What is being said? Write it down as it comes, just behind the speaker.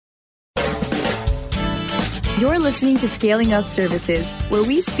You're listening to Scaling Up Services, where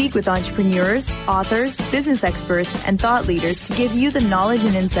we speak with entrepreneurs, authors, business experts, and thought leaders to give you the knowledge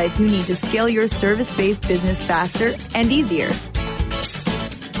and insights you need to scale your service-based business faster and easier.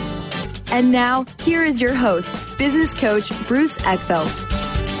 And now, here is your host, business coach Bruce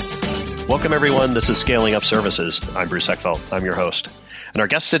Eckfeldt. Welcome, everyone. This is Scaling Up Services. I'm Bruce Eckfeldt. I'm your host. And our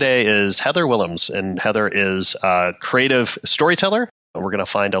guest today is Heather Willems. And Heather is a creative storyteller. We're going to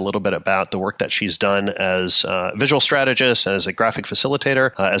find a little bit about the work that she's done as a visual strategist, as a graphic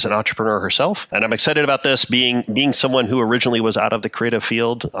facilitator, as an entrepreneur herself. And I'm excited about this, being someone who originally was out of the creative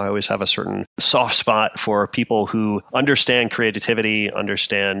field. I always have a certain soft spot for people who understand creativity,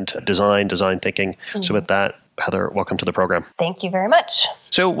 understand design thinking. Mm-hmm. So with that, Heather, welcome to the program. Thank you very much.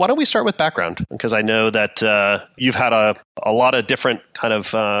 So why don't we start with background? Because I know that you've had a lot of different kind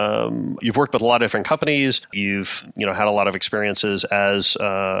of, you've worked with a lot of different companies. You've had a lot of experiences as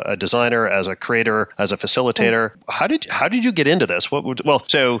a designer, as a creator, as a facilitator. Mm-hmm. How did you get into this?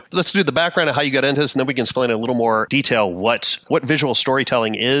 So let's do the background of how you got into this, and then we can explain in a little more detail what visual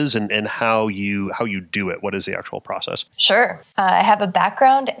storytelling is and how you do it. What is the actual process? Sure. I have a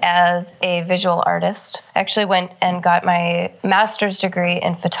background as a visual artist. Actually went and got my master's degree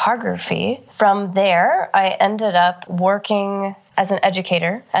in photography. From there, I ended up working as an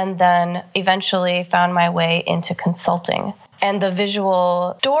educator and then eventually found my way into consulting. And the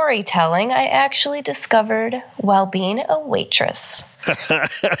visual storytelling I actually discovered while being a waitress.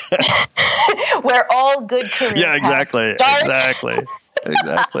 Where all good careers exactly.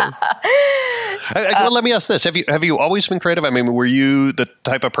 Well, let me ask this: Have you always been creative? I mean, were you the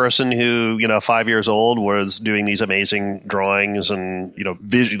type of person who, 5 years old, was doing these amazing drawings and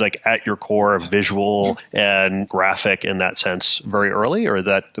like at your core visual and graphic in that sense very early, or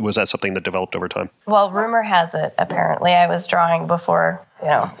was that something that developed over time? Well, rumor has it apparently I was drawing before. When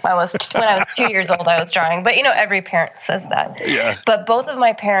I was 2 years old, I was drawing. But, every parent says that. Yeah. But both of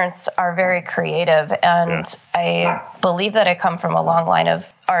my parents are very creative. And I believe that I come from a long line of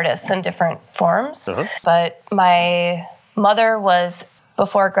artists in different forms. Uh-huh. But my mother was,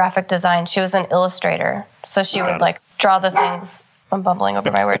 before graphic design, she was an illustrator. So she would draw the things. I'm bumbling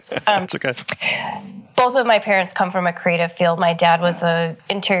over my words. That's okay. Both of my parents come from a creative field. My dad was an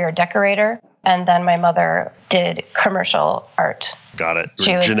interior decorator. And then my mother did commercial art. Got it.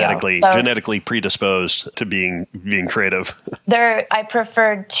 Genetically predisposed to being creative. I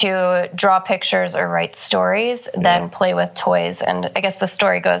preferred to draw pictures or write stories than play with toys. And I guess the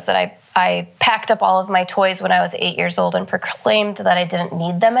story goes that I packed up all of my toys when I was 8 years old and proclaimed that I didn't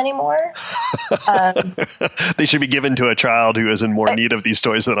need them anymore. They should be given to a child who is in more need of these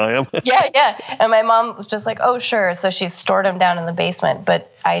toys than I am. Yeah. And my mom was just like, oh, sure. So she stored them down in the basement.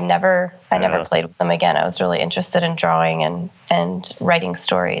 But I never played with them again. I was really interested in drawing and writing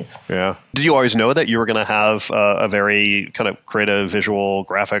stories. Yeah. Did you always know that you were going to have a very kind of creative, visual,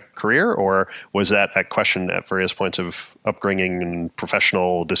 graphic career? Or was that a question at various points of upbringing and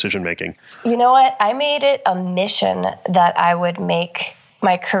professional decision making? You know what? I made it a mission that I would make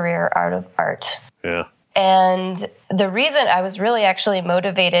my career out of art. Yeah. And the reason I was really actually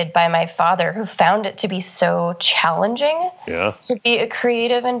motivated by my father, who found it to be so challenging to be a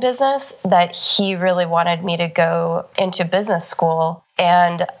creative in business, that he really wanted me to go into business school.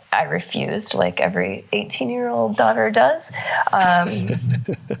 And I refused, like every 18-year-old daughter does.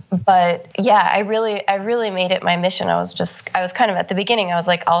 But yeah, I really made it my mission. I was kind of at the beginning, I was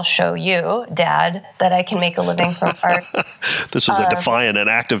like, I'll show you, Dad, that I can make a living from art. This was an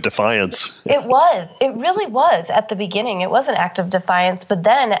act of defiance. It really was at the beginning. It was an act of defiance. But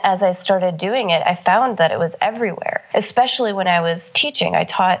then as I started doing it, I found that it was everywhere, especially when I was teaching. I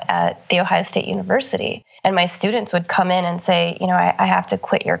taught at The Ohio State University. And my students would come in and say, I have to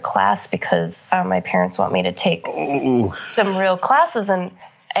quit your class because my parents want me to take some real classes. And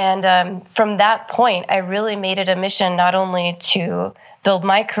from that point, I really made it a mission not only to build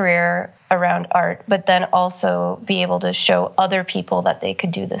my career around art, but then also be able to show other people that they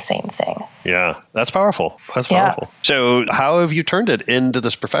could do the same thing. Yeah, that's powerful. So how have you turned it into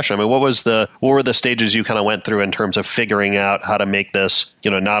this profession? I mean, what were the stages you kind of went through in terms of figuring out how to make this,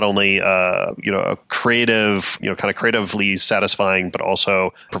 not only, a creative, kind of creatively satisfying, but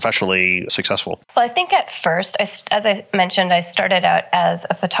also professionally successful? Well, I think at first, as I mentioned, I started out as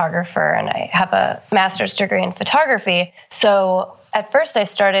a photographer and I have a master's degree in photography. So at first, I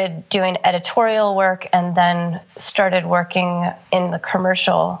started doing editorial work and then started working in the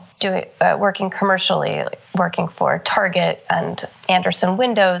working commercially, working for Target and Anderson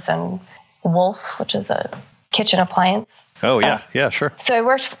Windows and Wolf, which is a kitchen appliance. Oh, yeah. Yeah, sure. So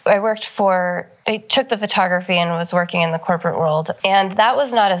I took the photography and was working in the corporate world. And that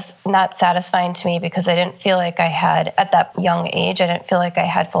was not satisfying to me because I didn't feel like I had, at that young age, I didn't feel like I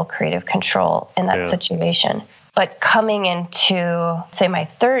had full creative control in that situation. But coming into, say, my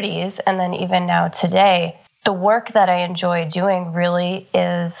 30s, and then even now today, the work that I enjoy doing really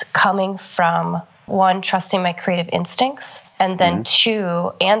is coming from, one, trusting my creative instincts, and then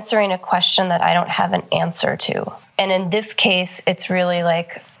two, answering a question that I don't have an answer to. And in this case, it's really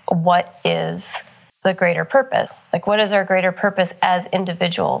like, what is the greater purpose? Like, what is our greater purpose as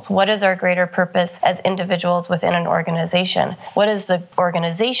individuals? What is our greater purpose as individuals within an organization? What is the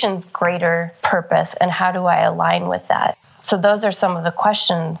organization's greater purpose, and how do I align with that? So those are some of the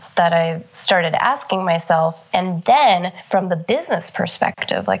questions that I started asking myself. And then from the business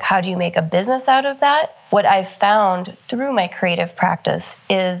perspective, like, how do you make a business out of that? What I've found through my creative practice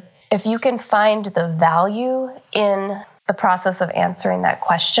is if you can find the value in the process of answering that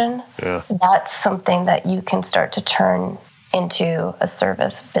question, that's something that you can start to turn into a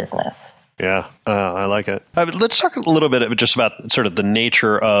service business. Yeah, I like it. Let's talk a little bit just about sort of the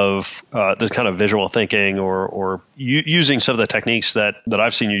nature of this kind of visual thinking, or using some of the techniques that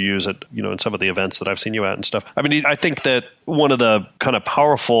I've seen you use at, in some of the events that I've seen you at and stuff. I mean, I think that one of the kind of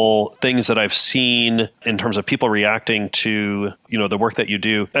powerful things that I've seen in terms of people reacting to, the work that you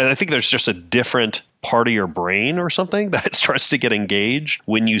do, and I think there's just a different part of your brain or something that starts to get engaged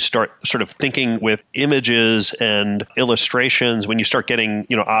when you start sort of thinking with images and illustrations, when you start getting,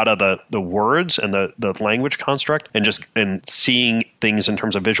 out of the words and the language construct and seeing things in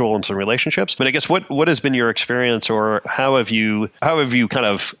terms of visual and some relationships. But I guess what has been your experience, or how have you kind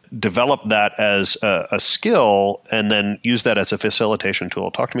of developed that as a skill and then use that as a facilitation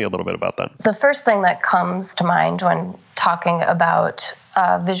tool? Talk to me a little bit about that. The first thing that comes to mind when talking about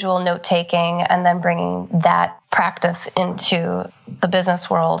visual note-taking and then bringing that practice into the business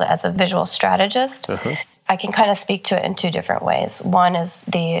world as a visual strategist, I can kind of speak to it in two different ways. One is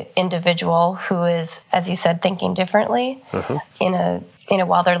the individual who is, as you said, thinking differently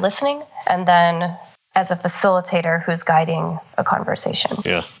while they're listening, and then as a facilitator who's guiding a conversation.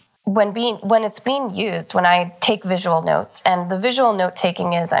 Yeah. When it's being used, when I take visual notes, and the visual note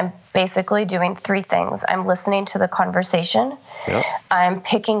taking is, I'm basically doing three things. I'm listening to the conversation. Yep. I'm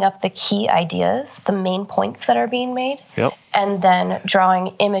picking up the key ideas, the main points that are being made. Yep. And then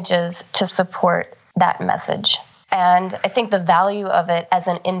drawing images to support that message. And I think the value of it as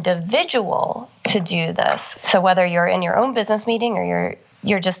an individual to do this, so whether you're in your own business meeting or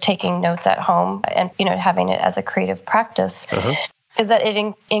you're just taking notes at home and having it as a creative practice, is that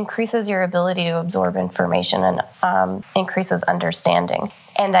it increases your ability to absorb information and increases understanding.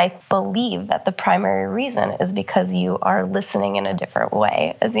 And I believe that the primary reason is because you are listening in a different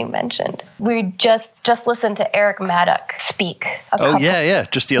way, as you mentioned. We just listened to Eric Maddock speak.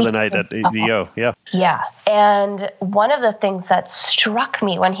 Just the other night at EO. Yeah. And one of the things that struck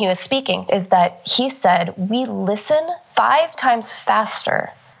me when he was speaking is that he said, we listen 5 times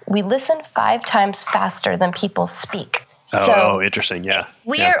faster. We listen 5 times faster than people speake. So interesting. Yeah.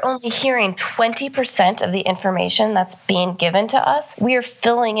 We are only hearing 20% of the information that's being given to us. We are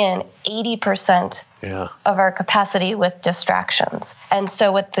filling in 80% of our capacity with distractions. And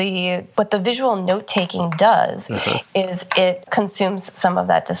so what the visual note-taking does is it consumes some of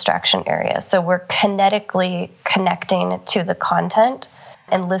that distraction area. So we're kinetically connecting to the content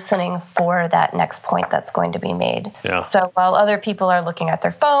and listening for that next point that's going to be made. Yeah. So while other people are looking at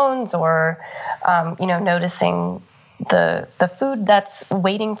their phones or, noticing the food that's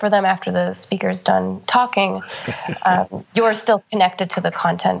waiting for them after the speaker's done talking, you're still connected to the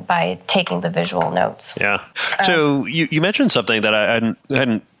content by taking the visual notes. Yeah. So you mentioned something that I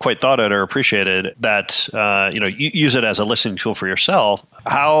hadn't quite thought of or appreciated, that you use it as a listening tool for yourself.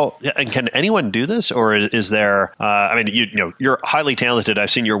 How, and can anyone do this, or is there? You're highly talented. I've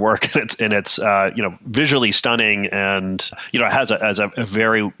seen your work, and it's visually stunning, and it has a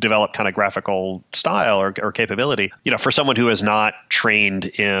very developed kind of graphical style or capability. For someone who is not trained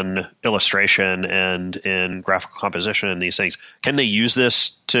in illustration and in graphical composition and these things, can they use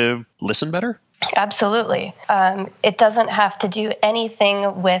this to listen better? Absolutely. It doesn't have to do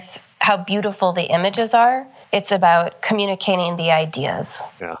anything with how beautiful the images are. It's about communicating the ideas.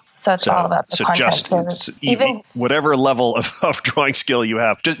 Yeah. So it's all about the content. Even whatever level of drawing skill you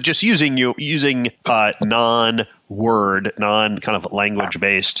have, just using non-word, non-kind of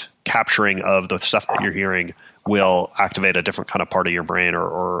language-based capturing of the stuff that you're hearing will activate a different kind of part of your brain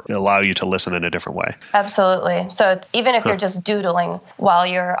or allow you to listen in a different way. Absolutely. So even if you're just doodling while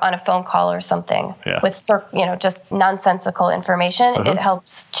you're on a phone call or something with just nonsensical information, it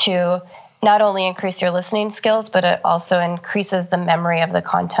helps to not only increase your listening skills, but it also increases the memory of the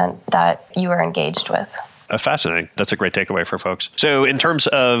content that you are engaged with. Fascinating. That's a great takeaway for folks. So in terms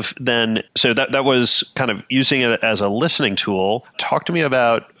of then, so that was kind of using it as a listening tool. Talk to me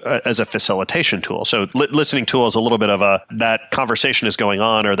about as a facilitation tool. So listening tool is a little bit of that conversation is going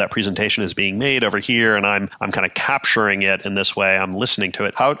on or that presentation is being made over here and I'm kind of capturing it in this way. I'm listening to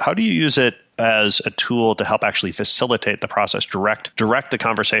it. How do you use it as a tool to help actually facilitate the process, direct the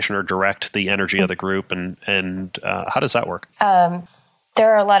conversation or direct the energy of the group? And how does that work? There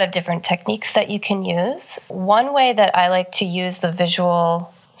are a lot of different techniques that you can use. One way that I like to use the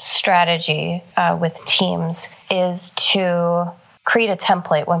visual strategy with teams is to create a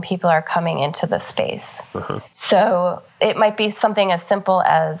template when people are coming into the space. Uh-huh. So it might be something as simple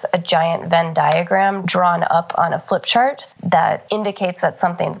as a giant Venn diagram drawn up on a flip chart that indicates that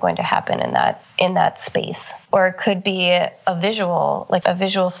something's going to happen in that space. Or it could be a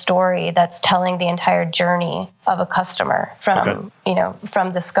visual story that's telling the entire journey of a customer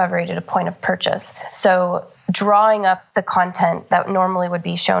from discovery to the point of purchase. So drawing up the content that normally would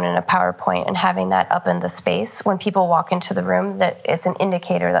be shown in a PowerPoint and having that up in the space when people walk into the room, that it's an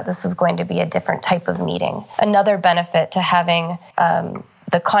indicator that this is going to be a different type of meeting. Another benefit to having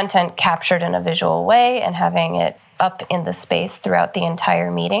the content captured in a visual way and having it up in the space throughout the entire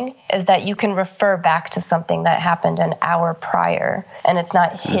meeting is that you can refer back to something that happened an hour prior, and it's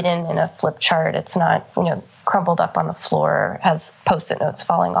not hidden in a flip chart. It's not, crumpled up on the floor, has Post-it notes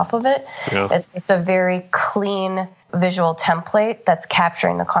falling off of it. Yeah. It's just a very clean visual template that's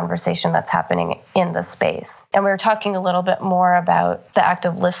capturing the conversation that's happening in the space. And we were talking a little bit more about the act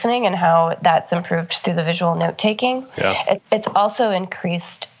of listening and how that's improved through the visual note-taking. Yeah. It's also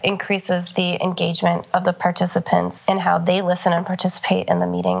increases the engagement of the participants in how they listen and participate in the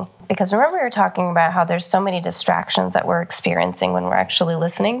meeting. Because remember we were talking about how there's so many distractions that we're experiencing when we're actually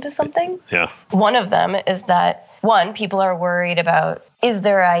listening to something? Yeah. One of them is that, people are worried about, is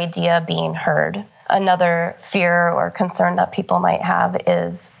their idea being heard? Another fear or concern that people might have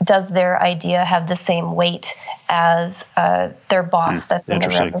is, does their idea have the same weight as their boss that's in the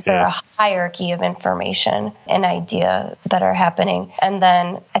room? Is there a hierarchy of information and ideas that are happening? And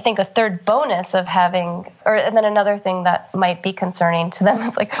then I think a third bonus of and then another thing that might be concerning to them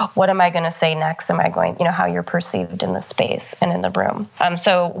is like, what am I going to say next? Am I going, how you're perceived in the space and in the room?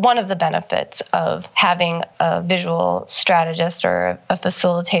 So one of the benefits of having a visual strategist or a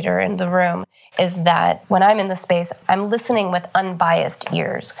facilitator in the room is that when I'm in the space, I'm listening with unbiased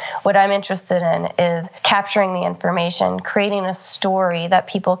ears. What I'm interested in is capturing the information, creating a story that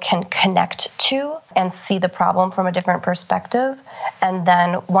people can connect to and see the problem from a different perspective. And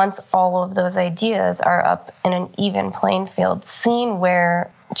then once all of those ideas are up in an even playing field, seeing where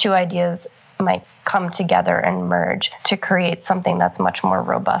two ideas might come together and merge to create something that's much more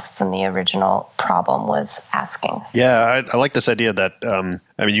robust than the original problem was asking. Yeah, I like this idea that,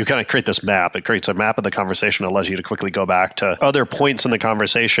 you kind of create this map. It creates a map of the conversation. It allows you to quickly go back to other points in the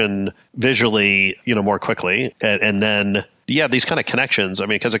conversation visually, more quickly. And then, these kind of connections.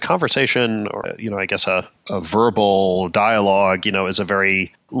 Because a conversation or, I guess a verbal dialogue, is a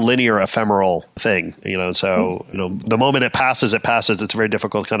very linear, ephemeral thing, so, the moment it passes, it's very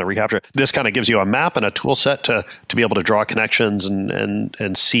difficult to kind of recapture. This kind of gives you a map and a tool set to be able to draw connections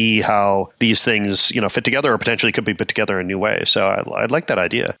and see how these things, fit together or potentially could be put together in new ways. So I like that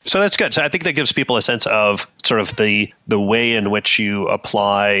idea. So that's good. So I think that gives people a sense of sort of the way in which you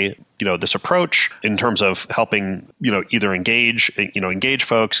apply this approach in terms of helping, either engage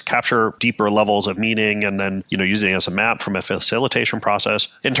folks, capture deeper levels of meaning, and then, using it as a map from a facilitation process.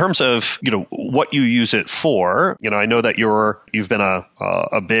 In terms of, what you use it for, I know that you've been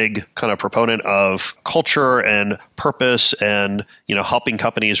a big kind of proponent of culture and purpose and, helping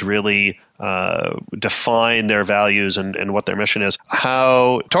companies really define their values and what their mission is.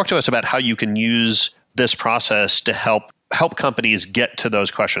 Talk to us about how you can use this process to help companies get to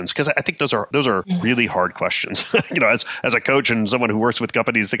those questions, because I think those are really hard questions. As a coach and someone who works with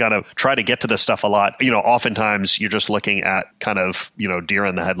companies to kind of try to get to this stuff a lot, oftentimes you're just looking at kind of deer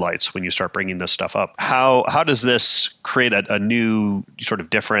in the headlights when you start bringing this stuff up. How does this create a new sort of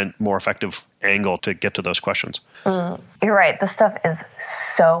different, more effective angle to get to those questions? You're right. This stuff is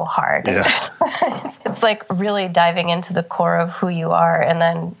so hard. Yeah. It's like really diving into the core of who you are and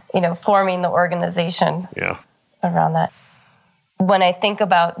then forming the organization. Yeah. Around that. When I think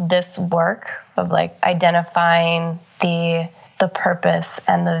about this work of like identifying the purpose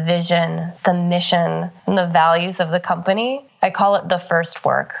and the vision, the mission, and the values of the company, I call it the first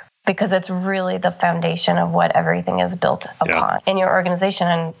work because it's really the foundation of what everything is built upon. In your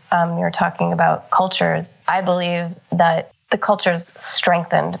organization, and you're talking about cultures, I believe that the culture's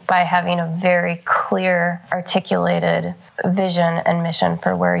strengthened by having a very clear, articulated vision and mission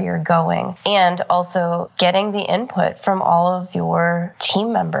for where you're going, and also getting the input from all of your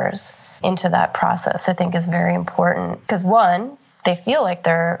team members into that process, I think is very important. Because one, they feel like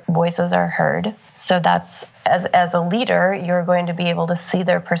their voices are heard. So that's, as a leader, you're going to be able to see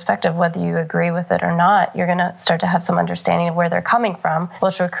their perspective, whether you agree with it or not. You're going to start to have some understanding of where they're coming from,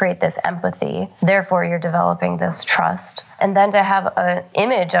 which will create this empathy. Therefore, you're developing this trust. And then to have an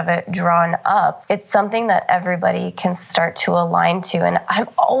image of it drawn up, it's something that everybody can start to align to. And I'm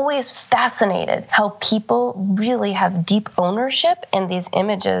always fascinated how people really have deep ownership in these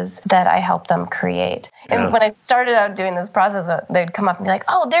images that I help them create. Yeah. And when I started out doing this process, they'd come up and be like,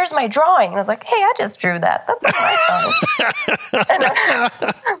 oh, there's my drawing. And I was like, hey, I just drew that. That's my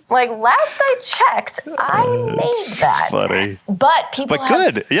drawing. Like, last I checked, I made that. Funny. But people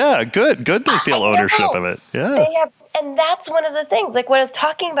good. Yeah, good. Good they feel ownership of it. Yeah. They have. And that's one of the things, like what I was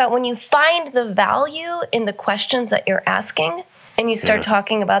talking about, when you find the value in the questions that you're asking and you start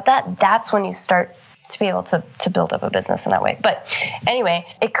talking about that, that's when you start to be able to build up a business in that way. But anyway,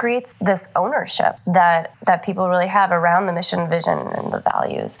 it creates this ownership that people really have around the mission, vision, and the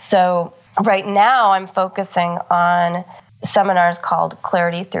values. So right now I'm focusing on seminars called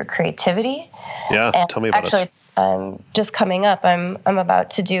Clarity Through Creativity. Yeah, and tell me about it. Just coming up, I'm about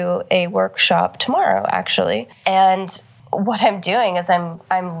to do a workshop tomorrow, actually. And what I'm doing is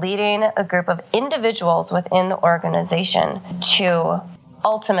I'm leading a group of individuals within the organization to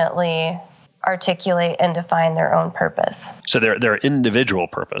ultimately articulate and define their own purpose. So their individual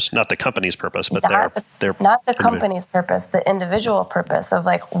purpose, not the company's purpose, but their not the company's purpose, the individual purpose of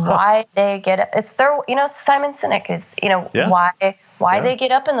like why they get it. It's their, Simon Sinek is, why they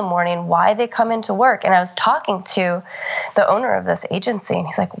get up in the morning, why they come into work. And I was talking to the owner of this agency, and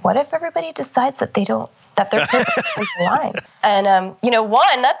he's like, what if everybody decides that that their purpose is aligned? And,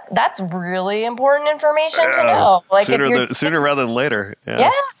 that's really important information to know. Like sooner rather than later.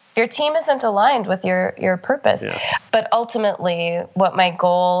 Yeah. Your team isn't aligned with your purpose. Yeah. But ultimately, what my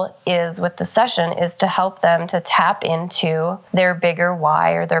goal is with the session is to help them to tap into their bigger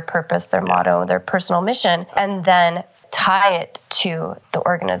why or their purpose, their motto, their personal mission, and then tie it to the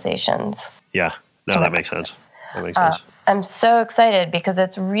organizations. Yeah, no, that makes sense. That makes sense. I'm so excited because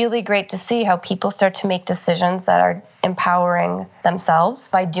it's really great to see how people start to make decisions that are empowering themselves.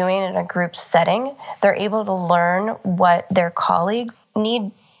 By doing it in a group setting, they're able to learn what their colleagues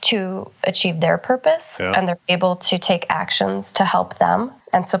need to achieve their purpose, and they're able to take actions to help them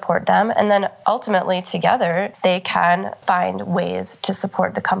and support them. And then ultimately together, they can find ways to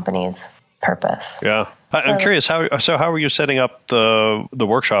support the company's purpose. Yeah. I'm curious, how are you setting up the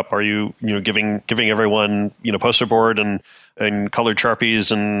workshop? Are you giving everyone poster board and colored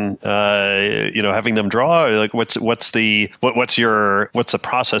Sharpies and having them draw? Or like what's the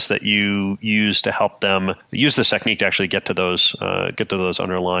process that you use to help them use this technique to actually get to those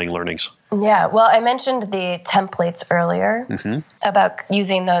underlying learnings? Yeah, well, I mentioned the templates earlier about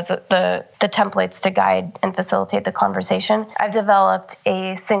using the templates to guide and facilitate the conversation. I've developed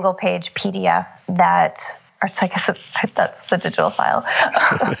a single page PDF that's the digital file.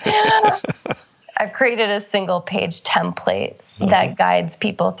 I've created a single page template that guides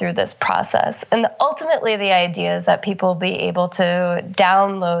people through this process. And ultimately the idea is that people be able to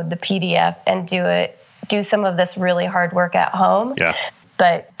download the PDF and do some of this really hard work at home. Yeah.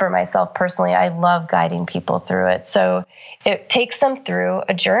 But for myself personally, I love guiding people through it. So it takes them through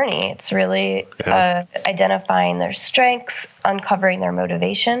a journey. It's really identifying their strengths, uncovering their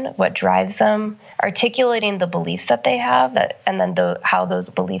motivation, what drives them, articulating the beliefs that they have, and then how those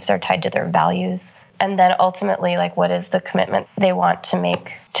beliefs are tied to their values. And then ultimately, like, what is the commitment they want to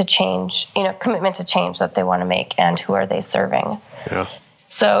make to change, commitment to change that they want to make, and who are they serving? Yeah.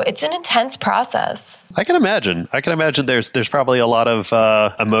 So it's an intense process. I can imagine. There's probably a lot of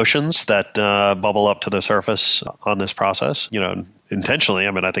emotions that bubble up to the surface on this process, intentionally.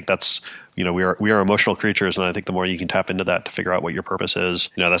 I mean, I think that's, we are emotional creatures. And I think the more you can tap into that to figure out what your purpose is,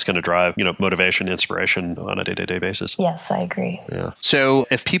 that's going to drive, motivation, inspiration on a day-to-day basis. Yes, I agree. Yeah. So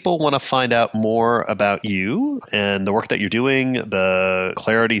if people want to find out more about you and the work that you're doing, the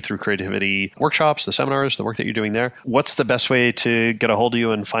Clarity Through Creativity workshops, the seminars, the work that you're doing there, what's the best way to get a hold of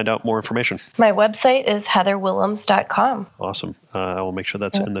you and find out more information? My website is heatherwillems.com. Awesome. I will make sure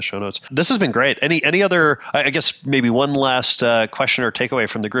that's in the show notes. This has been great. Any other, I guess maybe one last question question or takeaway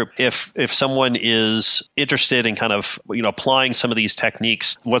from the group. If someone is interested in kind of, applying some of these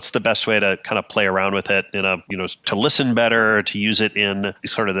techniques, what's the best way to kind of play around with it to listen better, to use it in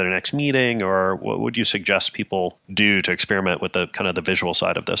sort of their next meeting, or what would you suggest people do to experiment with the kind of the visual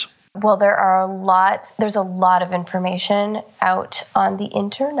side of this? Well, there's a lot of information out on the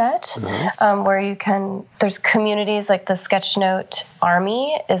internet where there's communities like the Sketchnote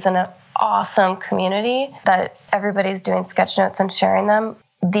Army is an awesome community that everybody's doing sketchnotes and sharing them.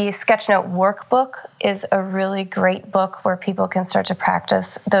 The Sketchnote Workbook is a really great book where people can start to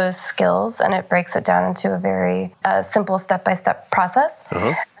practice those skills, and it breaks it down into a very simple step-by-step process.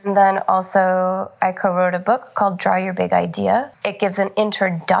 And then also I co-wrote a book called Draw Your Big Idea. It gives an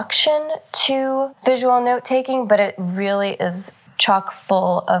introduction to visual note-taking, but it really is chock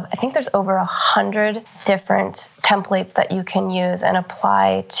full of, I think there's over 100 different templates that you can use and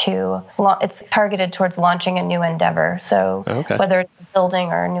apply to, it's targeted towards launching a new endeavor. So whether it's a building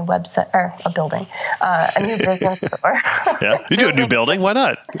or a new website, or a new business. Or yeah, you do a new building, why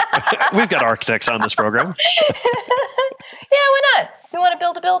not? We've got architects on this program. Yeah, why not? You want to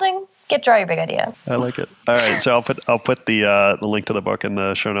build a building? Draw Your Big Idea. I like it. All right, so I'll put the link to the book in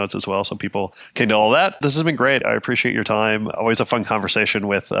the show notes as well, so people can know all that. This has been great. I appreciate your time. Always a fun conversation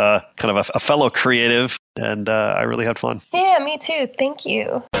with kind of a fellow creative, and I really had fun. Yeah, me too. Thank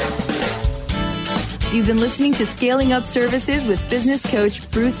you. You've been listening to Scaling Up Services with business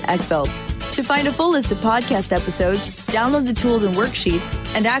coach Bruce Eckfeldt. To find a full list of podcast episodes, download the tools and worksheets,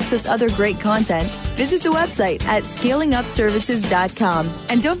 and access other great content, visit the website at scalingupservices.com.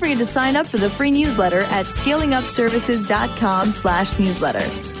 And don't forget to sign up for the free newsletter at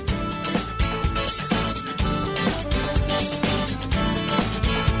scalingupservices.com/newsletter.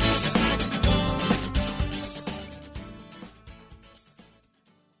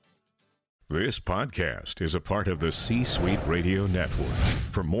 This podcast is a part of the C-Suite Radio Network.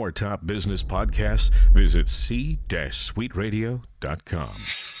 For more top business podcasts, visit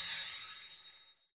c-suiteradio.com.